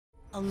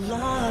Allah,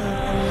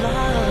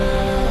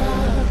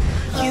 Allah,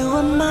 you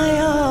are my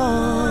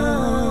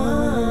all,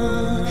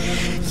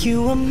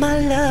 you are my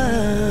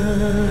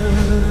love.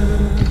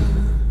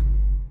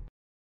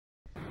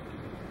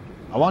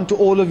 I want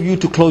all of you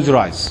to close your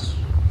eyes.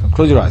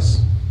 Close your eyes.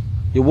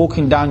 You're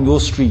walking down your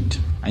street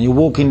and you're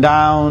walking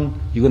down,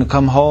 you're going to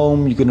come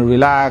home, you're going to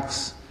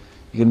relax,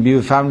 you're going to be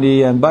with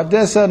family, but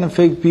there's certain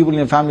people in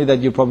your family that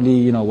you're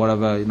probably,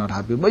 whatever, you're not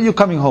happy, but you're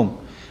coming home.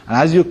 And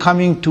as you're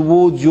coming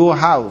towards your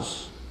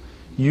house,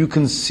 you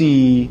can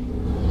see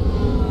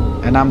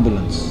an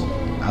ambulance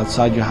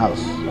outside your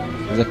house.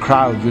 There's a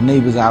crowd, your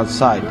neighbors are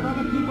outside,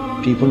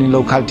 people in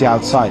locality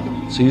outside.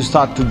 So you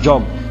start to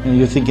jog and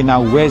you're thinking,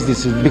 now where's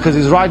this? Because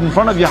it's right in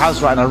front of your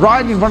house right now,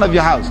 right in front of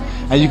your house.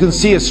 And you can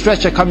see a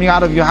stretcher coming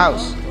out of your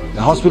house.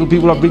 The hospital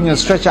people are bringing a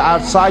stretcher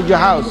outside your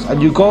house, and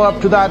you go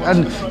up to that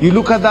and you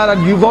look at that,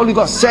 and you've only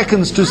got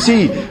seconds to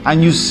see,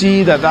 and you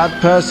see that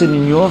that person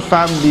in your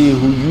family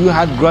who you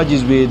had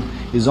grudges with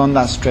is on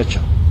that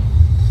stretcher.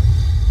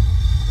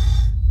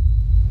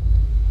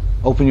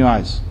 Open your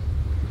eyes.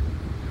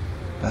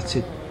 That's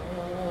it.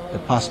 They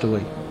passed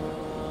away.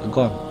 They're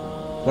gone.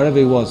 Whatever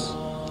it was,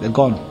 they're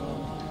gone.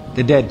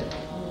 They're dead.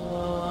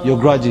 Your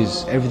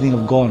grudges, everything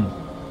have gone.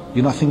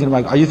 You're not thinking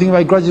about. Are you thinking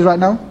about grudges right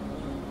now?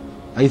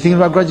 Are you thinking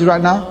about grudges right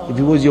now? If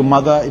it was your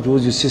mother, if it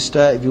was your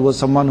sister, if it was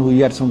someone who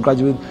you had some grudge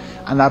with,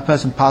 and that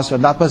person passed away,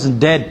 and that person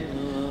dead,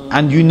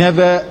 and you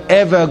never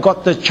ever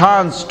got the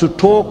chance to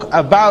talk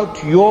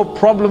about your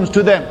problems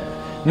to them,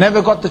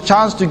 never got the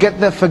chance to get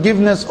their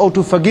forgiveness or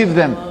to forgive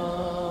them,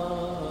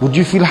 would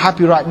you feel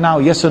happy right now?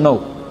 Yes or no?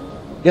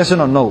 Yes or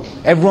no? No.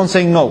 Everyone's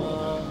saying no.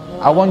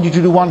 I want you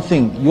to do one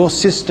thing. Your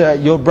sister,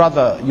 your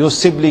brother, your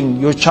sibling,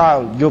 your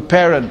child, your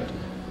parent,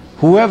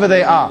 whoever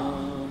they are,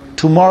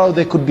 tomorrow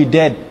they could be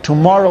dead.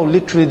 Tomorrow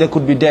literally they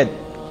could be dead.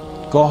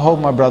 Go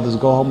home, my brothers,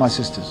 go home, my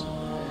sisters.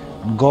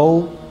 And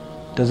go,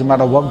 doesn't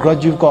matter what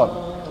grudge you've got.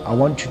 I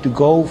want you to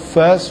go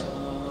first,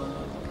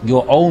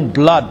 your own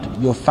blood,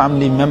 your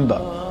family member.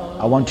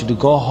 I want you to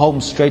go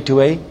home straight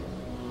away,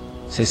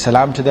 say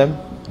salam to them,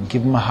 and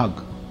give them a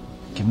hug.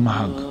 Give them a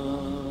hug.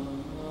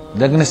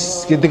 They're going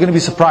to be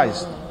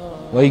surprised.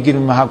 What are you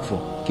giving them a hug for?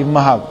 Give them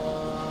a hug.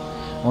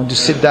 I want you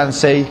to sit down and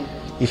say,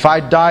 if I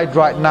died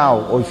right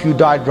now, or if you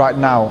died right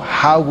now,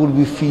 how will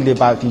we feel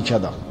about each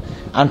other?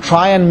 And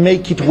try and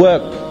make it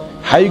work.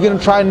 How you're going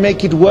to try and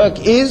make it work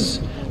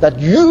is that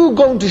you're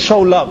going to show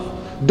love.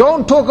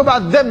 Don't talk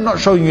about them not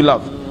showing you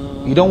love.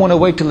 You don't want to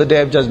wait till the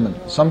Day of Judgment.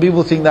 Some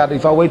people think that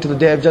if I wait till the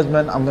Day of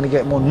Judgment, I'm going to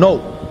get more.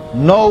 No,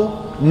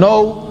 no,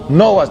 no,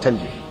 no, I tell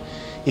you.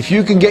 If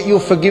you can get your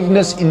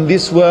forgiveness in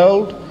this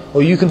world,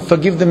 or you can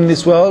forgive them in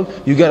this world,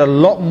 you get a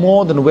lot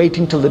more than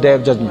waiting till the Day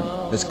of Judgment.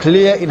 That's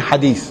clear in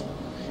hadith.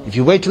 If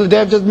you wait till the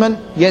Day of Judgment,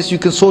 yes, you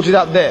can sort it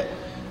out there.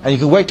 And you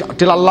can wait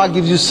till Allah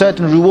gives you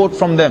certain reward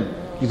from them.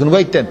 You can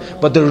wait then.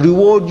 But the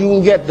reward you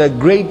will get, the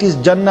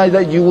greatest Jannah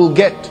that you will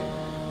get,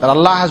 that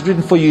Allah has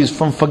written for you, is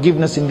from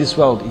forgiveness in this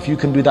world. If you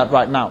can do that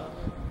right now.